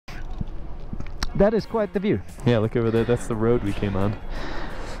that is quite the view. Yeah, look over there. That's the road we came on.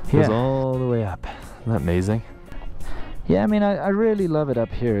 It goes all the way up. Isn't that amazing? Yeah, I mean, I really love it up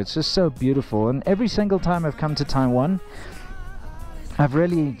here. It's just so beautiful. And every single time I've come to Taiwan, I've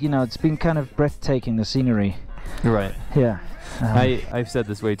really, you know, it's been kind of breathtaking, the scenery. Right. Yeah. I've said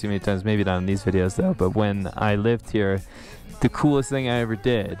this way too many times, maybe not in these videos though, but when I lived here, the coolest thing I ever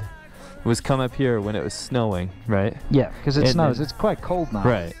did was come up here when it was snowing, right? Yeah, because it snows. It's quite cold now.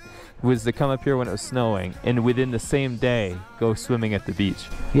 Right. Was to come up here when it was snowing, and within the same day, go swimming at the beach.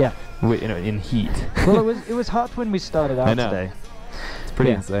 Yeah. You know, in heat. Well, it was hot when we started out today. It's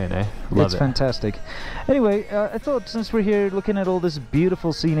pretty insane, eh? It's fantastic. Anyway, I thought since we're here looking at all this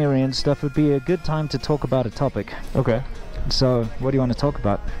beautiful scenery and stuff, it'd be a good time to talk about a topic. Okay. So, what do you want to talk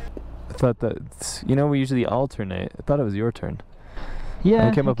about? I thought that, you know, we usually alternate. I thought it was your turn. Yeah.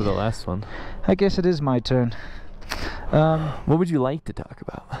 I came up with the last one. I guess it is my turn. What would you like to talk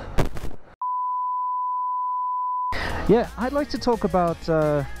about? Yeah, I'd like to talk about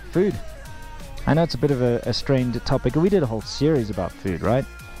food. I know it's a bit of a strained topic. We did a whole series about food, right?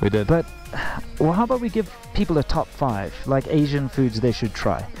 We did. But, well, how about we give people a top 5, like Asian foods they should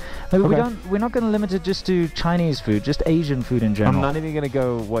try? Maybe we're not going to limit it just to Chinese food, just Asian food in general. I'm not even going to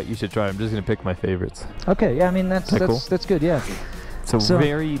go what you should try. I'm just going to pick my favorites. Okay, yeah, I mean, that's good, yeah. So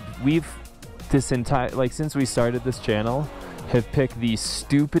we've this entire, like, since we started this channel, have picked the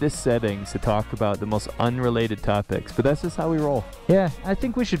stupidest settings to talk about the most unrelated topics, but that's just how we roll. Yeah, I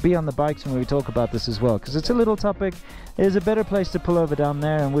think we should be on the bikes when we talk about this as well, because it's a little topic. There's a better place to pull over down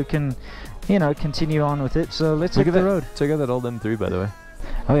there, and we can, you know, continue on with it. So let's hit the road. Check out that old M3, by the way.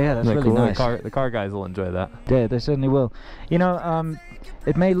 Oh yeah, that's really nice. The car guys will enjoy that. Yeah, they certainly will. You know,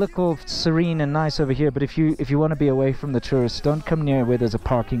 it may look all serene and nice over here, but if you want to be away from the tourists, don't come near where there's a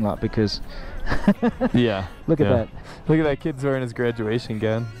parking lot, because yeah. Look at that. Look at that kid's wearing his graduation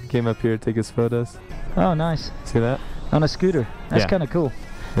gown. Came up here to take his photos. Oh, nice. See that? On a scooter. That's kind of cool.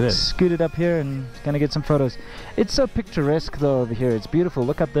 It is. Scooted up here and gonna get some photos. It's so picturesque though over here. It's beautiful.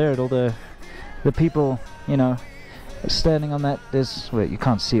 Look up there at all the people, you know, standing on that. Wait, you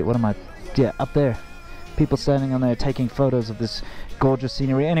can't see it. What am I? Yeah, up there. People standing on there taking photos of this gorgeous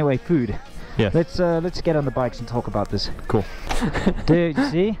scenery. Anyway, food. Yeah. Let's get on the bikes and talk about this. Cool. Do you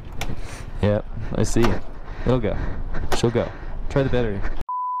see? Yeah, I see. It'll go. She'll go. Try the battery.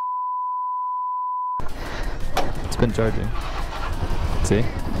 It's been charging. See?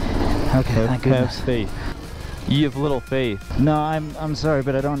 Okay, thank goodness. Have faith. Ye have little faith. No, I'm sorry,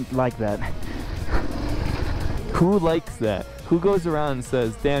 but I don't like that. Who likes that? Who goes around and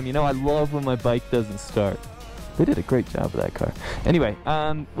says, damn, you know, I love when my bike doesn't start. They did a great job with that car. Anyway,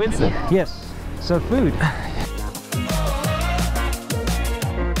 Winston. Yes. So food.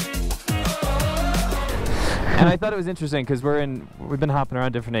 And I thought it was interesting because we've been hopping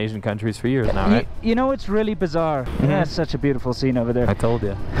around different Asian countries for years now, right? You know, it's really bizarre. That's such a beautiful scene over there. I told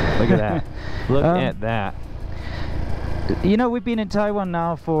you. Look at that. Look at that. You know, we've been in Taiwan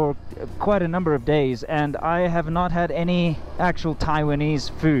now for quite a number of days, and I have not had any actual Taiwanese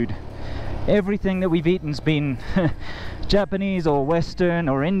food. Everything that we've eaten's been Japanese or Western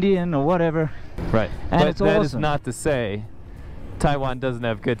or Indian or whatever. Right. And but it's that awesome. is not to say Taiwan doesn't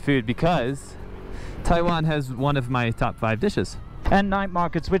have good food, because Taiwan has one of my top 5 dishes. And night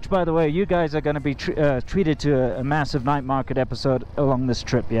markets, which, by the way, you guys are going to be treated to a massive night market episode along this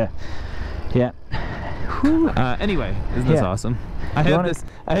trip. Yeah. Anyway, isn't this awesome? I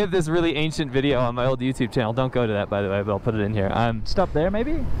have this really ancient video on my old YouTube channel. Don't go to that, by the way, but I'll put it in here. Stop there,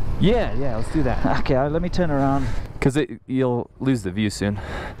 maybe? Yeah, let's do that. Okay, let me turn around. Because you'll lose the view soon.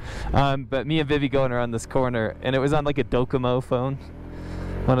 But me and Vivi going around this corner, and it was on like a Docomo phone.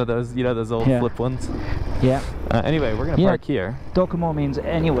 One of those, you know, those old flip ones. Yeah. Anyway, we're gonna park here. Docomo means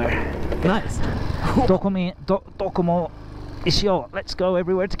anywhere. Nice. Docomo ishio. Let's go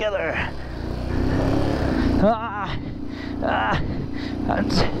everywhere together. I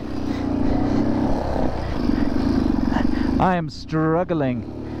am struggling.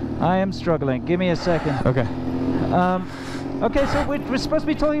 Give me a second. Okay. Okay, so we're supposed to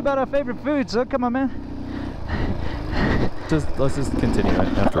be talking about our favorite food, so come on, man. Let's just continue right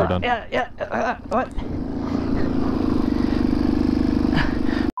after we're done. What?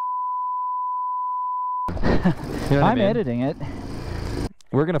 You know what I I'm mean? editing it.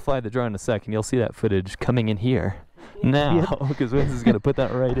 We're gonna fly the drone in a second. You'll see that footage coming in here now, because Winston's gonna put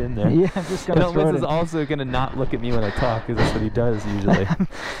that right in there. Yeah, I'm just gonna. Winston's also gonna not look at me when I talk, because that's what he does usually.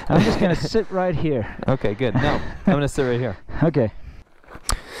 I'm just gonna sit right here. Okay, good. No, I'm gonna sit right here. Okay.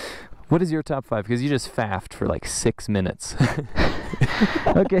 What is your top 5? Because you just faffed for like 6 minutes.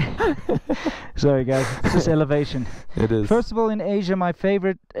 Okay. Sorry, guys. It's just elevation. It is. First of all, in Asia, my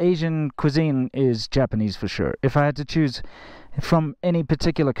favorite Asian cuisine is Japanese for sure. If I had to choose from any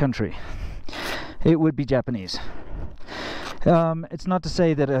particular country, it would be Japanese. It's not to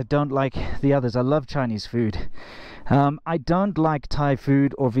say that I don't like the others. I love Chinese food. I don't like Thai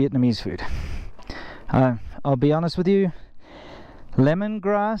food or Vietnamese food. I'll be honest with you.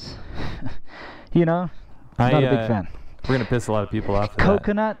 Lemongrass, not a big fan. We're going to piss a lot of people off.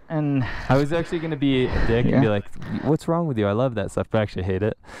 Coconut and... I was actually going to be a dick and be like, what's wrong with you? I love that stuff, but I actually hate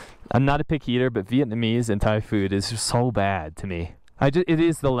it. I'm not a picky eater, but Vietnamese and Thai food is just so bad to me. It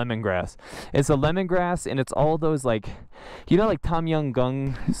is the lemongrass. It's the lemongrass, and it's all those, like, like Tom Yum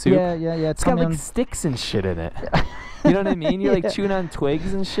Goong soup? Yeah. It's got, like, sticks and shit in it. You know what I mean? You're, like, chewing on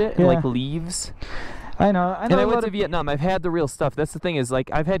twigs and shit, and, like, leaves. I know. And I went to Vietnam. I've had the real stuff. That's the thing is, like,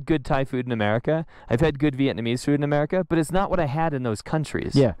 I've had good Thai food in America. I've had good Vietnamese food in America, but it's not what I had in those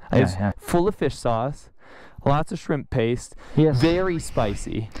countries. Yeah. It's full of fish sauce, lots of shrimp paste, very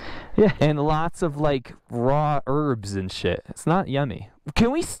spicy, and lots of, like, raw herbs and shit. It's not yummy.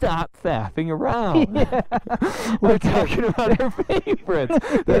 Can we stop faffing around? We're talking about our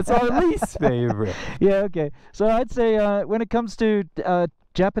favorites. That's our least favorite. Yeah, okay. So I'd say when it comes to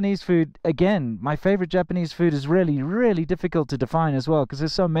Japanese food, again, my favorite Japanese food is really, really difficult to define as well because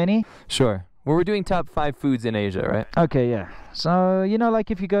there's so many. Sure. Well, we're doing top 5 foods in Asia, right? Okay, yeah. So,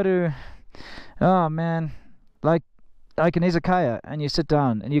 like if you go to, like an izakaya and you sit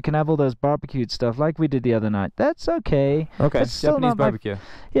down and you can have all those barbecued stuff like we did the other night. That's okay. Okay, that's Japanese barbecue.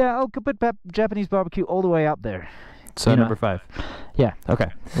 Yeah, I'll put Japanese barbecue all the way up there. So number 5. Yeah. Okay.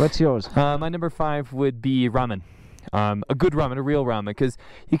 What's yours? My number 5 would be ramen. A good ramen, a real ramen, because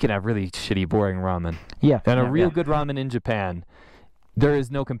you can have really shitty, boring ramen. Yeah. And a real good ramen in Japan, there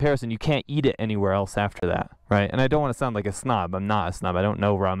is no comparison. You can't eat it anywhere else after that, right? And I don't want to sound like a snob. I'm not a snob. I don't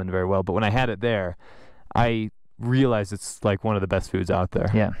know ramen very well. But when I had it there, I realized it's like one of the best foods out there.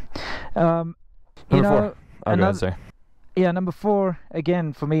 Yeah. Number 4. Oh, go ahead, sir. Yeah, number 4,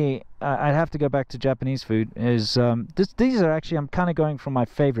 again, for me, I'd have to go back to Japanese food, is, these are actually, I'm kind of going from my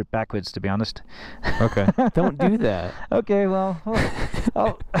favorite backwards, to be honest. Okay. Don't do that. Okay, well,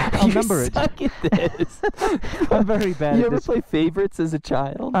 I'll number it. Suck at this. I'm very bad at this. You ever play favorites as a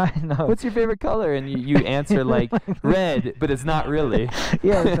child? I know. What's your favorite color? And you answer, like, red, but it's not really.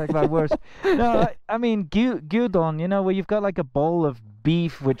 Yeah, it's like my worst. No, I mean, gyudon, where you've got, like, a bowl of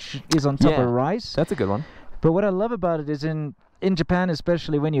beef, which is on top of rice. That's a good one. But what I love about it is in Japan,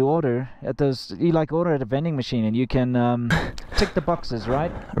 especially when you order at those, you order at a vending machine and you can tick the boxes,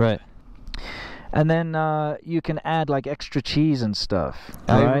 right? Right. And then you can add like extra cheese and stuff.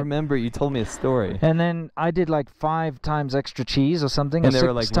 I remember you told me a story. And then I did like 5 times extra cheese or something. And or they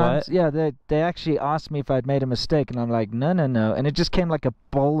were 6 like, times. what? Yeah, they actually asked me if I'd made a mistake, and I'm like, no. And it just came like a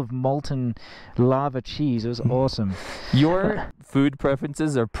bowl of molten lava cheese. It was awesome. Your food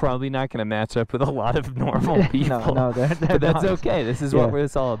preferences are probably not going to match up with a lot of normal people. No, they're but that's not. okay. This is what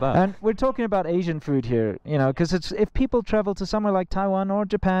it's all about. And we're talking about Asian food here, because it's if people travel to somewhere like Taiwan or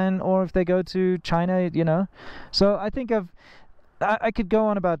Japan, or if they go to China, So I think I could go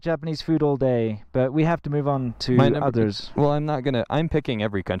on about Japanese food all day, but we have to move on to others. Well, I'm picking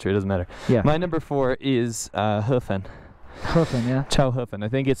every country. It doesn't matter. Yeah. My number 4 is Hehuanshan. Hehuanshan, yeah. Chow Hehuanshan. I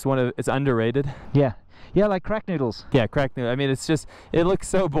think it's underrated. Yeah. Yeah, like crack noodles. Yeah, crack noodles. I mean, it looks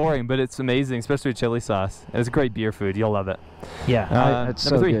so boring, but it's amazing, especially with chili sauce. And it's great beer food. You'll love it. Yeah, it's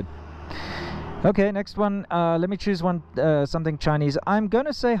number so 3. good. Okay, next one. Let me choose one, something Chinese. I'm going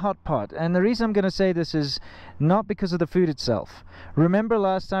to say hot pot. And the reason I'm going to say this is not because of the food itself. Remember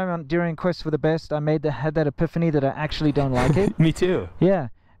last time during Quest for the Best, I had that epiphany that I actually don't like it? Me too. Yeah.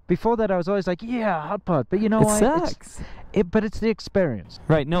 Before that, I was always like, yeah, hot pot. But you know what? It sucks. But it's the experience.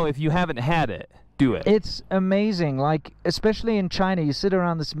 Right. No, if you haven't had it, do it. It's amazing. Like, especially in China, you sit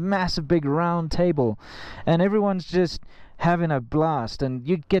around this massive, big, round table, and everyone's just having a blast, and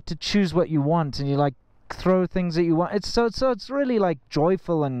you get to choose what you want, and you like throw things that you want. It's really like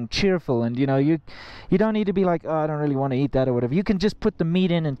joyful and cheerful, and you don't need to be like, oh, I don't really want to eat that or whatever. You can just put the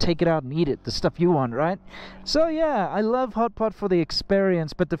meat in and take it out and eat it, the stuff you want, right? So yeah, I love hot pot for the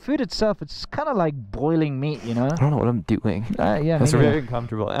experience, but the food itself, it's kind of like boiling meat, I don't know what I'm doing. Yeah, that's very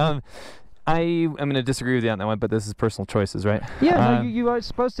uncomfortable. I'm going to disagree with you on that one, but this is personal choices, right? Yeah, no, you are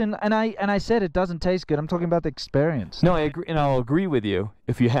supposed to, and I said it doesn't taste good. I'm talking about the experience. No, I agree, and I'll agree with you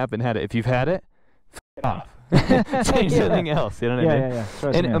if you haven't had it. If you've had it, off. Change something else. You know what I mean?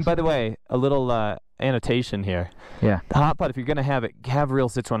 Yeah. And by the way, a little annotation here. Yeah. The hot pot, if you're going to have it, have real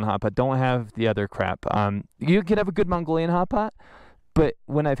Sichuan hot pot. Don't have the other crap. You could have a good Mongolian hot pot. But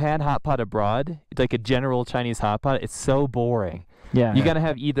when I've had hot pot abroad, like a general Chinese hot pot, it's so boring. Yeah. You got to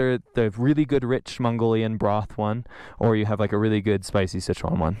have either the really good rich Mongolian broth one, or you have like a really good spicy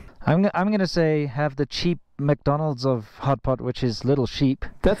Sichuan one. I'm gonna say have the cheap McDonald's of hot pot, which is Little Sheep.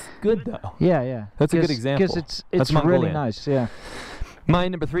 That's good though. Yeah, yeah. That's a good example. Because it's really nice. Yeah. My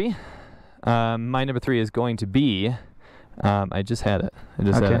number three is going to be. I just had it.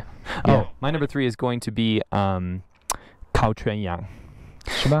 Had it. Yeah. My number 3 is going to be Kao Chuan Yang.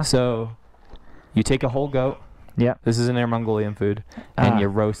 So you take a whole goat. Yeah. This is an Inner Mongolian food, and you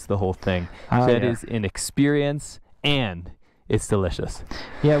roast the whole thing. That is an experience, and it's delicious.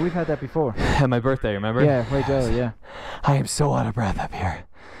 Yeah, we've had that before. At my birthday, remember? Yeah, Huizhou, yeah. I am so out of breath up here.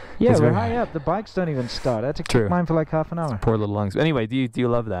 Yeah, we're high up. The bikes don't even start. I had to kick mine for like half an hour. Poor little lungs. Anyway, do you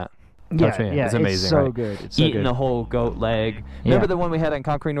love that? Yeah, it's amazing. It's so right? good. It's so Eating good. a whole goat leg. Remember the one we had on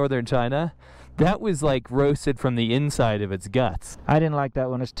Conquering Northern China? That was like roasted from the inside of its guts. I didn't like that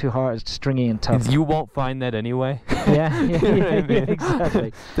one. It's too hard. It's stringy and tough. You won't find that anyway. Yeah,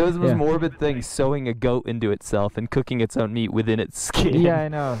 exactly. Those most morbid things, sewing a goat into itself and cooking its own meat within its skin. Yeah, I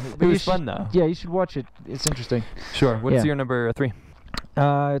know. It was fun though. Yeah, you should watch it. It's interesting. Sure. What's your number 3?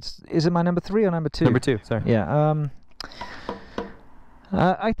 Is it my number 3 or number 2? Number 2. Sorry. Yeah.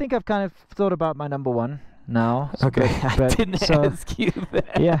 I think I've kind of thought about my number 1 now. Okay. I didn't ask you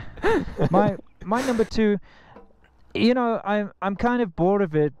that. Yeah. My number 2. You know, I'm kind of bored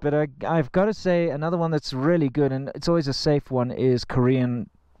of it, but I've got to say another one that's really good, and it's always a safe one, is Korean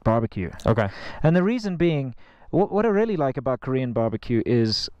barbecue. Okay. And the reason being, what I really like about Korean barbecue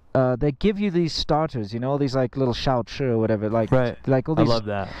is they give you these starters, you know, all these like little shaochi or whatever, like all these. I love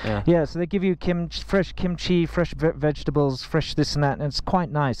that. Yeah. Yeah, so they give you fresh kimchi, fresh vegetables, fresh this and that, and it's quite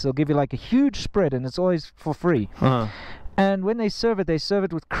nice. They'll give you like a huge spread, and it's always for free. And when they serve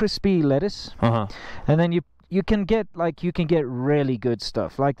it with crispy lettuce, and then you can get really good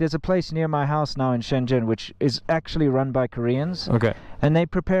stuff. Like there's a place near my house now in Shenzhen which is actually run by Koreans. Okay. And they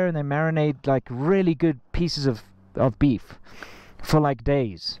prepare and they marinate like really good pieces of beef for like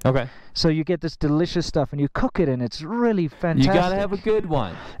days. Okay. So you get this delicious stuff and you cook it and it's really fantastic. You gotta have a good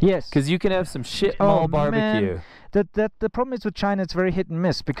one. Yes. Because you can have some shit barbecue. Man. The problem is with China, it's very hit and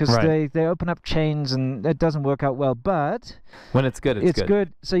miss because they open up chains and it doesn't work out well. But when it's good, it's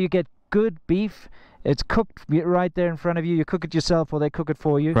good. So you get good beef. It's cooked right there in front of you. You cook it yourself or they cook it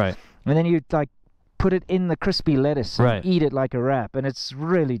for you. Right. And then you like put it in the crispy lettuce and eat it like a wrap, and it's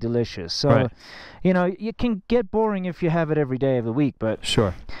really delicious. So, you know, you can get boring if you have it every day of the week, but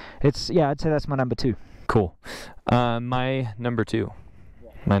sure, I'd say that's my number 2. Cool. My number 2.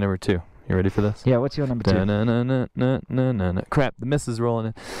 My number 2. You ready for this? Yeah. What's your number 2? Crap, the mist is rolling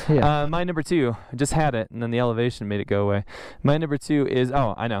in. Yeah. My number 2. I just had it, and then the elevation made it go away. My number 2 is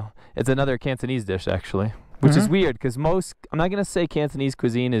I know. It's another Cantonese dish actually, which is weird because I'm not gonna say Cantonese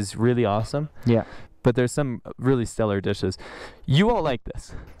cuisine is really awesome. Yeah. But there's some really stellar dishes. You won't like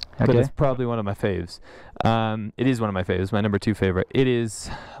this, but it's probably one of my faves. It is one of my faves, my number 2 favorite. It is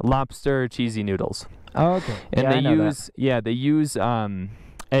lobster cheesy noodles. Oh, okay. And they use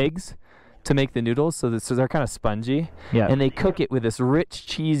eggs to make the noodles, so they're kind of spongy. Yeah. And they cook it with this rich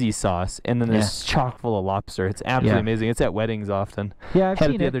cheesy sauce, and then this chock full of lobster. It's absolutely amazing. It's at weddings often. Yeah, I've had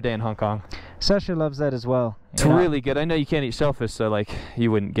seen it the other day in Hong Kong. Sasha loves that as well. It's really good. I know you can't eat shellfish, so like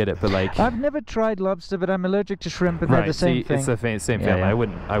you wouldn't get it, but like I've never tried lobster, but I'm allergic to shrimp, and they're the same thing. It's the same family. Yeah.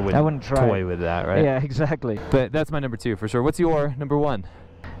 I wouldn't toy with that, right? Yeah, exactly. But that's my number 2 for sure. What's your number 1?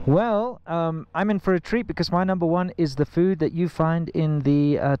 Well, I'm in for a treat because my number 1 is the food that you find in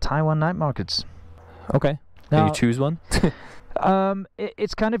the Taiwan night markets. Okay. Can you choose one?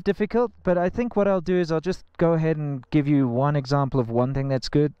 It's kind of difficult, but I think what I'll do is I'll just go ahead and give you one example of one thing that's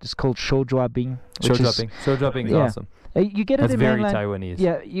good. It's called shoujua-bing. Shoujua-bing is awesome. You get it that's in very mainland, Taiwanese.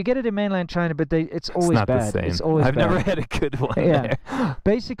 Yeah, you get it in mainland China, but it's always not bad. The same. It's always I've bad. never had a good one there.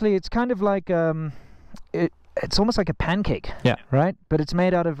 Basically, it's kind of like it's almost like a pancake. Yeah. Right? But it's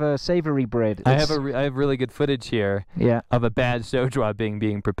made out of savory bread. I have really good footage here. Yeah. Of a bad shoujua-bing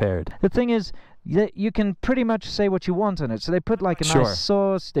being prepared. The thing is, you can pretty much say what you want on it. So they put like a nice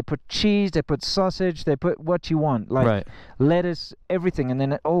sauce, they put cheese, they put sausage, they put what you want, like lettuce, everything, and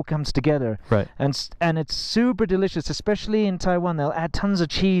then it all comes together. Right. And it's super delicious, especially in Taiwan. They'll add tons of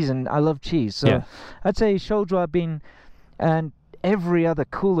cheese, and I love cheese. So I'd say shoujua-bing and every other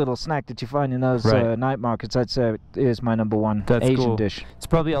cool little snack that you find in those night markets, I'd say is my number 1 Asian dish. It's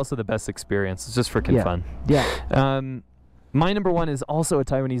probably also the best experience. It's just freaking fun. Yeah. My number 1 is also a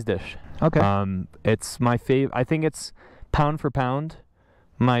Taiwanese dish. Okay. It's my favorite. I think it's pound for pound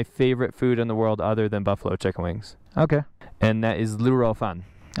my favorite food in the world other than buffalo chicken wings. Okay. And that is lu rou fan.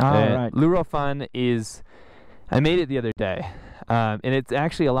 Right. Lu rou fan is, I made it the other day. And it's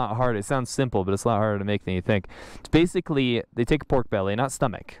actually a lot harder. It sounds simple, but it's a lot harder to make than you think. It's basically, they take a pork belly, not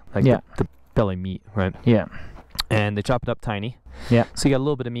stomach, like the belly meat, right? Yeah. And they chop it up tiny. Yeah. So you got a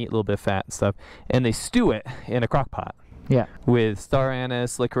little bit of meat, a little bit of fat and stuff. And they stew it in a crock pot. Yeah. With star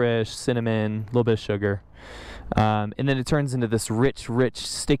anise, licorice, cinnamon, a little bit of sugar. And then it turns into this rich,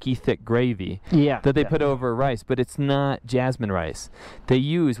 sticky, thick gravy that they put over rice, but it's not jasmine rice. They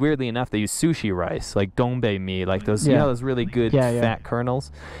use, weirdly enough, they use sushi rice, like donbei mi, like those, you know, those really good fat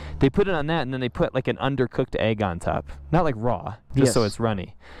kernels. They put it on that, and then they put like an undercooked egg on top, not like raw, just so it's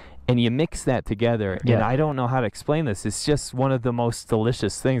runny. And you mix that together, and I don't know how to explain this. It's just one of the most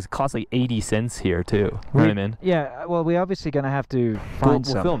delicious things. It costs like 80 cents here, too. You know what I mean? Yeah, well, we're obviously going to have to find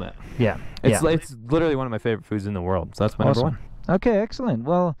some. We'll film it. Yeah. It's literally one of my favorite foods in the world. So that's my number one. Okay, excellent.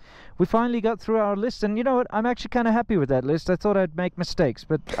 Well, we finally got through our list, and you know what? I'm actually kind of happy with that list. I thought I'd make mistakes,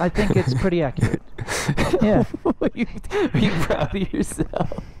 but I think it's pretty accurate. Yeah. Are you proud of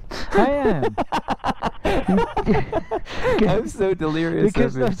yourself? I am. I'm so delirious.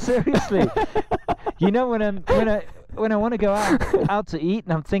 Because no, seriously, you know, when I want to go out to eat,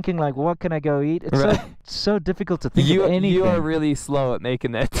 and I'm thinking like, what can I go eat? It's so difficult to think of anything. You are really slow at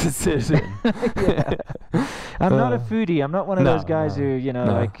making that decision. I'm not a foodie. I'm not one of those guys who, you know,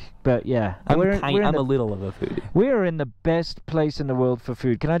 like. But yeah, I'm a little of a foodie. We are in the best place in the world for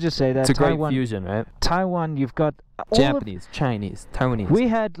food. Can I just say that? It's a great fusion, right? Taiwan, you've got Japanese, Chinese, Taiwanese. We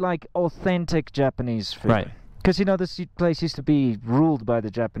had like authentic Japanese food. Right. Because, you know, this place used to be ruled by the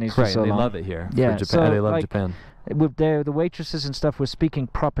Japanese for so long. They love it here. Yeah, for Japan. so, they love like, Japan. The waitresses and stuff were speaking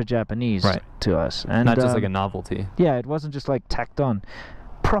proper Japanese to us. And, not just like a novelty. Yeah, it wasn't just like tacked on.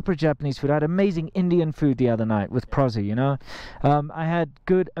 Proper Japanese food. I had amazing Indian food the other night with Prozzy, you know. I had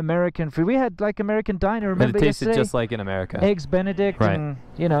good American food. We had like American diner, remember yesterday? It tasted yesterday? just like in America. Eggs Benedict, and,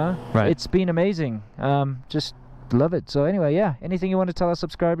 you know, it's been amazing. Just love it. So anyway, yeah, anything you want to tell our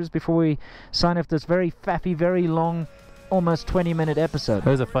subscribers before we sign off this very faffy, very long, almost 20-minute episode? It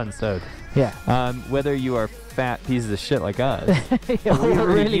was a fun sode. Yeah. Whether you are fat pieces of shit like us, yeah, we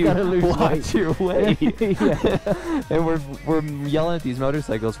really gotta lose weight. Your weight. And we're yelling at these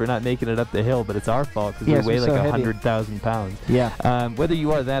motorcycles for not making it up the hill, but it's our fault because we weigh like 100,000 pounds. Yeah. Whether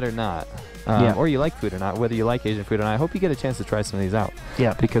you are that or not, or you like food or not, whether you like Asian food or not, I hope you get a chance to try some of these out.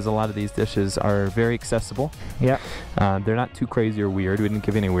 Yeah. Because a lot of these dishes are very accessible. Yeah. They're not too crazy or weird. We didn't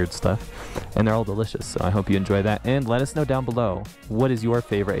give you any weird stuff. And they're all delicious. So I hope you enjoy that. And let us know down below, what is your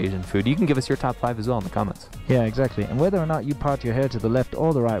favorite Asian food? You can give us your top 5 as well in the comments. Yeah, exactly. And whether or not you part your hair to the left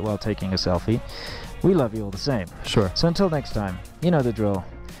or the right while taking a selfie, we love you all the same. Sure. So until next time, you know the drill.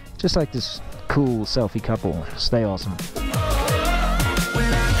 Just like this cool selfie couple. Stay awesome.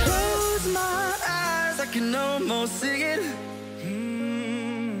 Can almost see it.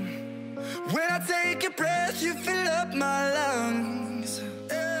 When I take a breath, you fill up my lungs.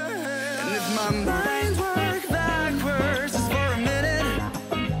 And if my mind